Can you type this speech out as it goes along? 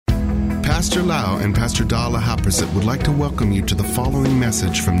Pastor Lau and Pastor Dala Haprasit would like to welcome you to the following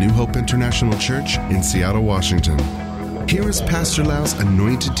message from New Hope International Church in Seattle, Washington. Here is Pastor Lau's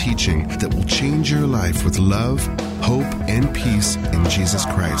anointed teaching that will change your life with love, hope, and peace in Jesus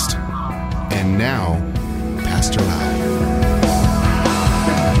Christ. And now, Pastor Lau.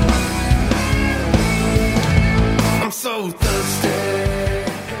 I'm so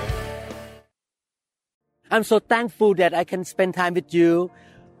thirsty. I'm so thankful that I can spend time with you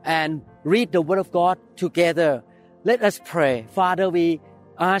and read the Word of God together. Let us pray. Father, we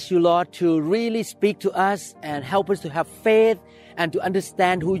ask you, Lord, to really speak to us and help us to have faith and to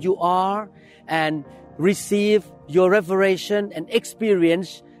understand who you are and receive your revelation and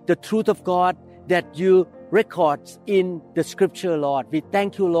experience the truth of God that you record in the Scripture, Lord. We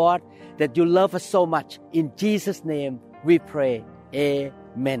thank you, Lord, that you love us so much. In Jesus' name we pray.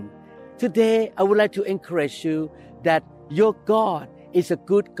 Amen. Today, I would like to encourage you that your God is a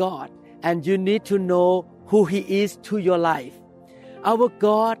good God, and you need to know who He is to your life. Our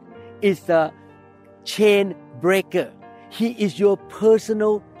God is a chain breaker. He is your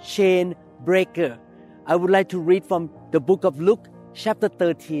personal chain breaker. I would like to read from the book of Luke, chapter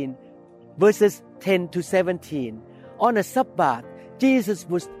 13, verses 10 to 17. On a Sabbath, Jesus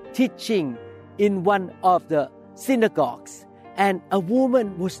was teaching in one of the synagogues, and a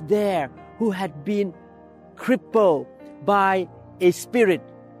woman was there who had been crippled by a spirit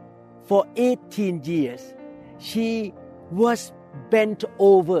for 18 years. She was bent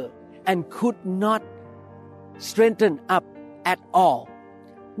over and could not straighten up at all.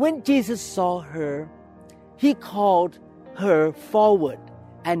 When Jesus saw her, He called her forward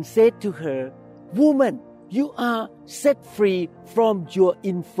and said to her, "Woman, you are set free from your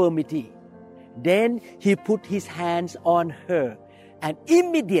infirmity." Then He put His hands on her, and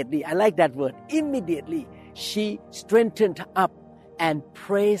immediately, I like that word, immediately, she straightened up and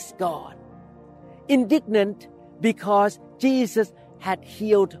praised God. Indignant because Jesus had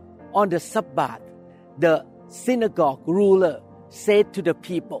healed on the Sabbath, the synagogue ruler said to the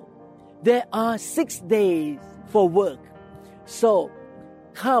people, "There are 6 days for work, so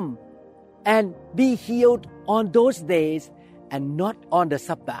come and be healed on those days and not on the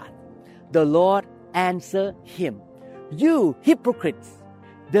Sabbath." The Lord answered him, "You hypocrites,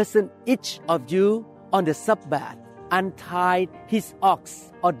 doesn't each of you on the Sabbath untie his ox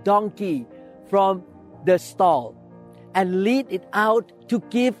or donkey from the stall and lead it out to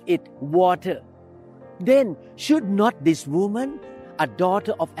give it water? Then should not this woman, a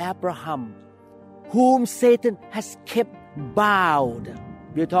daughter of Abraham, whom Satan has kept bound,"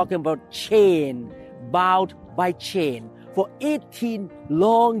 we're talking about chain, bound by chain, "for 18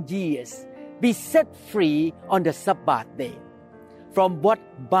 long years, be set free on the Sabbath day from what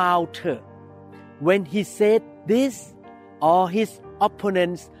bound her?" When he said this, all his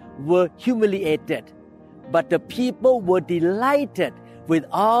opponents were humiliated, but the people were delighted with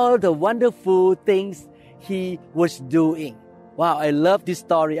all the wonderful things he was doing. Wow, I love this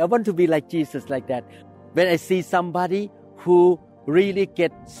story. I want to be like Jesus like that. When I see somebody who really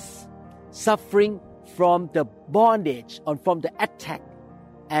gets suffering from the bondage or from the attack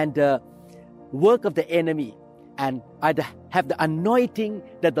and the work of the enemy, and either have the anointing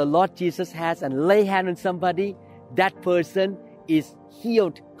that the Lord Jesus has and lay hand on somebody, that person is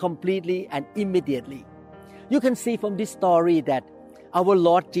healed completely and immediately. You can see from this story that our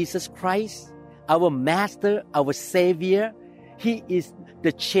Lord Jesus Christ, our Master, our Savior, He is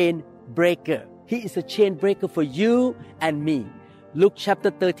the chain breaker. He is a chain breaker for you and me. Luke chapter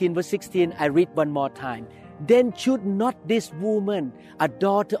 13 verse 16, I read one more time. "Then should not this woman, a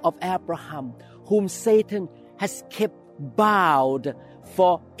daughter of Abraham, whom Satan has kept bound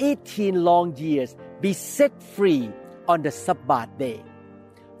for 18 long years, be set free on the Sabbath day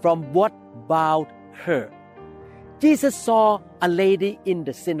from what bound her?" Jesus saw a lady in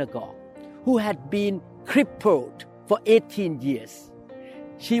the synagogue who had been crippled for 18 years.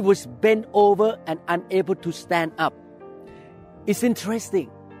 She was bent over and unable to stand up. It's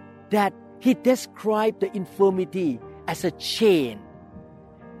interesting that He described the infirmity as a chain,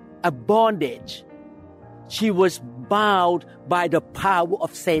 a bondage. She was bound by the power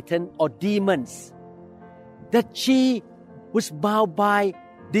of Satan or demons. That she was bound by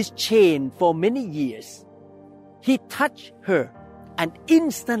this chain for many years. He touched her and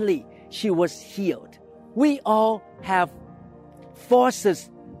instantly she was healed. We all have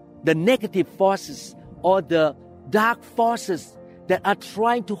forces, the negative forces or the dark forces that are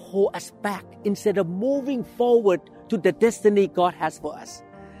trying to hold us back instead of moving forward to the destiny God has for us.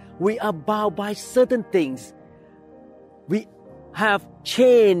 We are bound by certain things. We have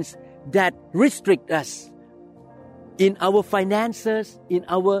chains that restrict us in our finances, in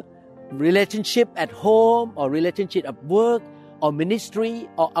our relationship at home or relationship at work or ministry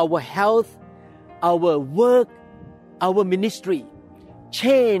or our health, our work, our ministry.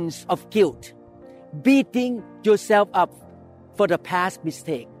 Chains of guilt, beating yourself up for the past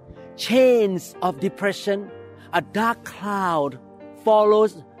mistake. Chains of depression, a dark cloud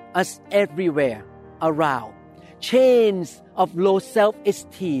follows us everywhere around. Chains of low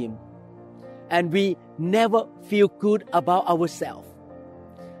self-esteem, and we never feel good about ourselves.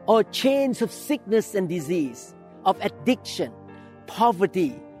 Or chains of sickness and disease, of addiction,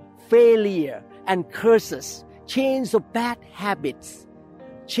 poverty, failure, and curses. Chains of bad habits,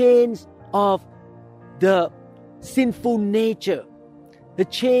 chains of the sinful nature, the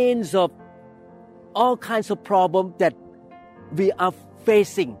chains of all kinds of problems that we are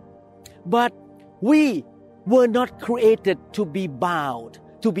facing. But we were not created to be bound,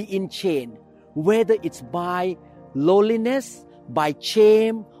 to be in chain, whether it's by loneliness, by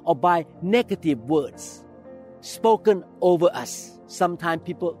shame, or by negative words spoken over us. Sometimes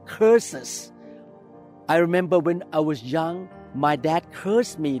people curse us. I remember when I was young, my dad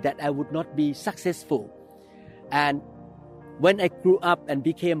cursed me that I would not be successful. And when I grew up and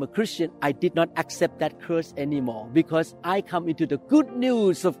became a Christian, I did not accept that curse anymore because I come into the good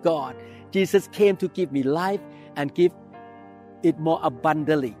news of God. Jesus came to give me life and give it more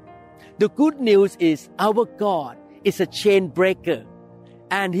abundantly. The good news is our God is a chain breaker,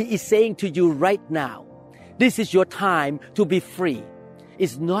 and He is saying to you right now, this is your time to be free.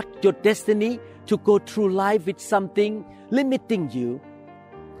 It's not your destiny to go through life with something limiting you.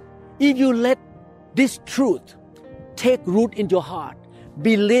 If you let this truth take root in your heart,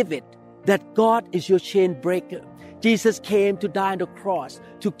 believe it, that God is your chain breaker. Jesus came to die on the cross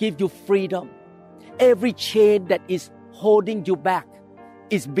to give you freedom. Every chain that is holding you back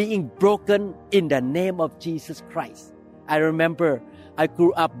is being broken in the name of Jesus Christ. I remember I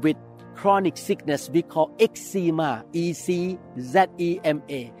grew up with chronic sickness we call eczema,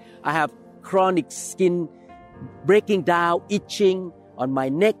 E-C-Z-E-M-A. I have chronic skin breaking down, itching on my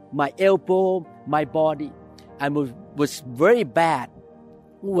neck, my elbow, my body. I was very bad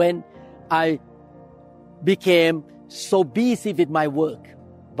when I became so busy with my work.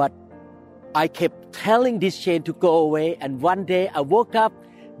 But I kept telling this chain to go away, and one day I woke up,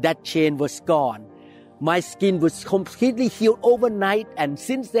 that chain was gone. My skin was completely healed overnight, and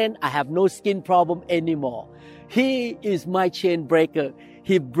since then I have no skin problem anymore. He is my chain breaker.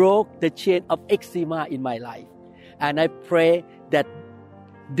 He broke the chain of eczema in my life. And I pray that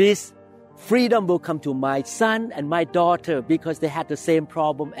this freedom will come to my son and my daughter because they had the same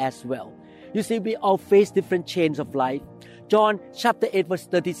problem as well. You see, we all face different chains of life. John chapter 8 verse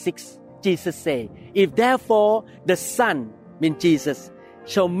 36, Jesus say, if therefore the Son, mean Jesus,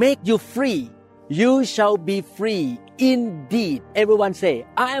 shall make you free, you shall be free indeed. Everyone say,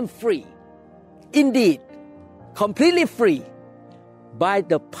 I am free. Indeed, completely free by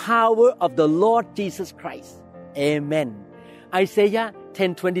the power of the Lord Jesus Christ. Amen. Isaiah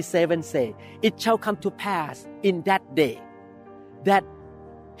 10:27 say, it shall come to pass in that day that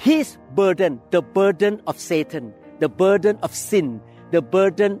His burden, the burden of Satan, the burden of sin, the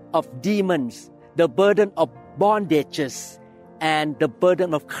burden of demons, the burden of bondages, and the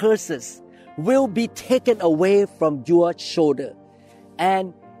burden of curses will be taken away from your shoulder,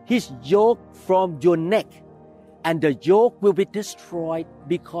 and His yoke from your neck, and the yoke will be destroyed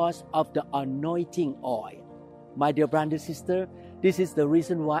because of the anointing oil. My dear brother and sister, this is the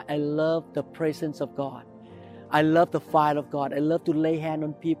reason why I love the presence of God. I love the fire of God. I love to lay hand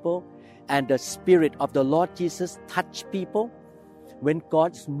on people, and the Spirit of the Lord Jesus touch people. When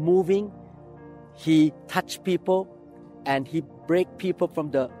God's moving, He touch people, and He break people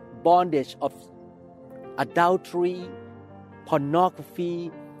from the bondage of adultery,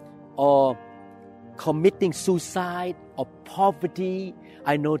 pornography, or committing suicide, or poverty.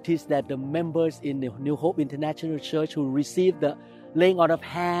 I noticed that the members in the New Hope International Church who receive the laying on of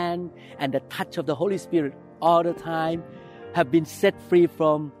hand and the touch of the Holy Spirit all the time have been set free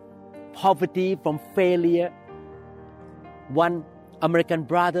from poverty, from failure. One American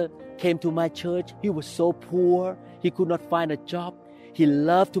brother came to my church. He was so poor, he could not find a job. He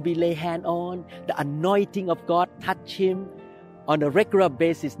loved to be laid hand on. The anointing of God touched him on a regular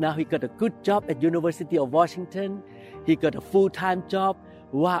basis. Now he got a good job at University of Washington. He got a full-time job.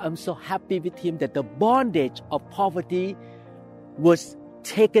 Wow, I'm so happy with him that the bondage of poverty was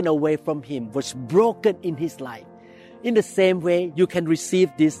taken away from him, was broken in his life. In the same way, you can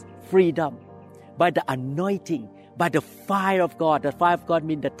receive this freedom by the anointing, by the fire of God. The fire of God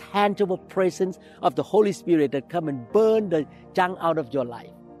means the tangible presence of the Holy Spirit that come and burn the junk out of your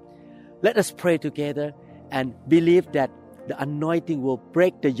life. Let us pray together and believe that the anointing will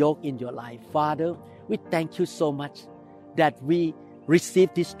break the yoke in your life. Father, we thank you so much that we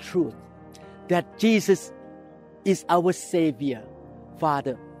receive this truth, that Jesus is our Savior.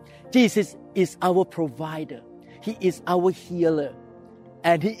 Father, Jesus is our provider. He is our healer.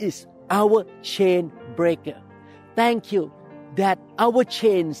 And He is our chain breaker. Thank you that our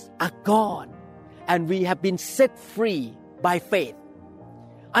chains are gone and we have been set free by faith.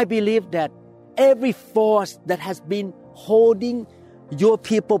 I believe that every force that has been holding your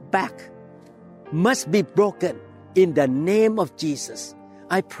people back must be broken in the name of Jesus.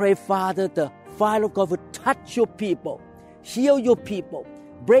 I pray, Father, the fire of God will touch your people, heal your people,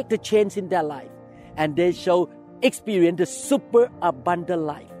 break the chains in their life, and they shall experience the super abundant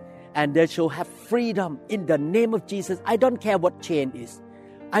life, and they shall have freedom in the name of Jesus. I don't care what chain is.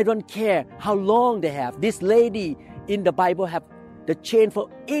 I don't care how long they have. This lady in the Bible have the chain for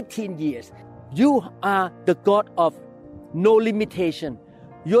 18 years. You are the God of no limitation.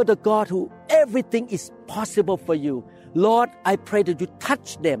 You're the God who everything is possible for you. Lord, I pray that you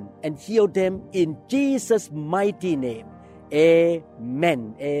touch them and heal them in Jesus' mighty name.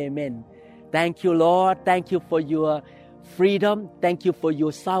 Amen. Amen. Thank you, Lord. Thank you for your freedom. Thank you for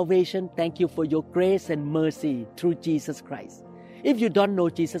your salvation. Thank you for your grace and mercy through Jesus Christ. If you don't know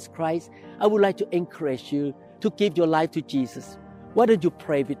Jesus Christ, I would like to encourage you to give your life to Jesus. Why don't you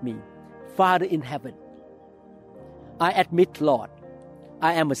pray with me? Father in heaven, I admit, Lord,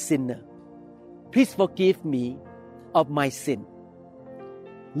 I am a sinner. Please forgive me of my sin.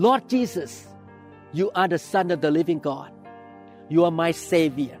 Lord Jesus, you are the Son of the living God. You are my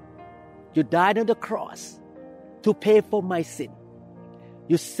Savior. You died on the cross to pay for my sin.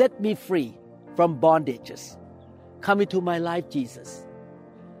 You set me free from bondages. Come into my life, Jesus.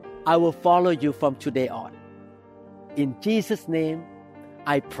 I will follow you from today on. In Jesus' name,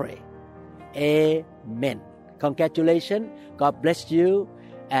 I pray. Amen. Congratulations. God bless you.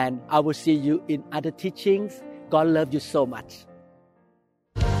 And I will see you in other teachings. God loves you so much.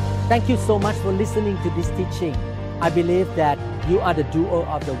 Thank you so much for listening to this teaching. I believe that you are the doer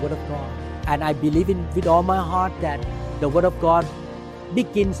of the Word of God. And I believe with all my heart that the Word of God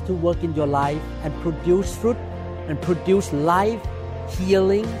begins to work in your life and produce fruit and produce life,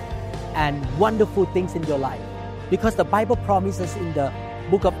 healing, and wonderful things in your life. Because the Bible promises in the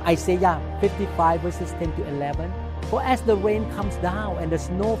book of Isaiah 55 verses 10 to 11, for as the rain comes down and the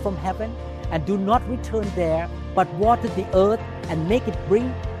snow from heaven, and do not return there, but water the earth and make it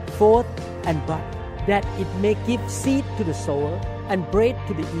bring forth and bud, that it may give seed to the sower and bread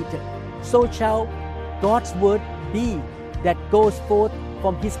to the eater, so shall God's word be that goes forth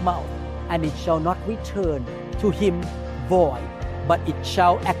from His mouth, and it shall not return to Him void, but it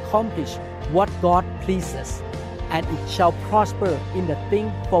shall accomplish what God pleases, and it shall prosper in the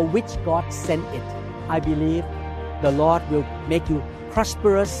thing for which God sent it. I believe the Lord will make you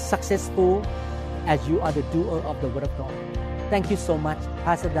prosperous, successful, as you are the doer of the Word of God. Thank you so much,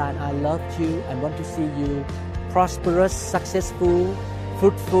 Pastor Dan. I love you and want to see you prosperous, successful,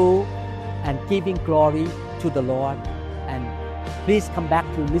 fruitful, and giving glory to the Lord. And please come back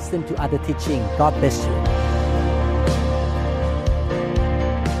to listen to other teaching. God bless you.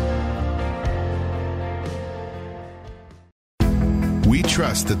 We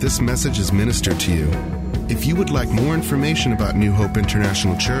trust that this message is ministered to you. If you would like more information about New Hope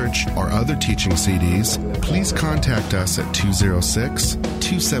International Church or other teaching CDs, please contact us at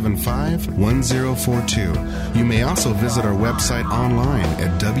 206-275-1042. You may also visit our website online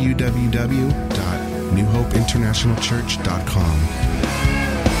at www.newhopeinternationalchurch.com.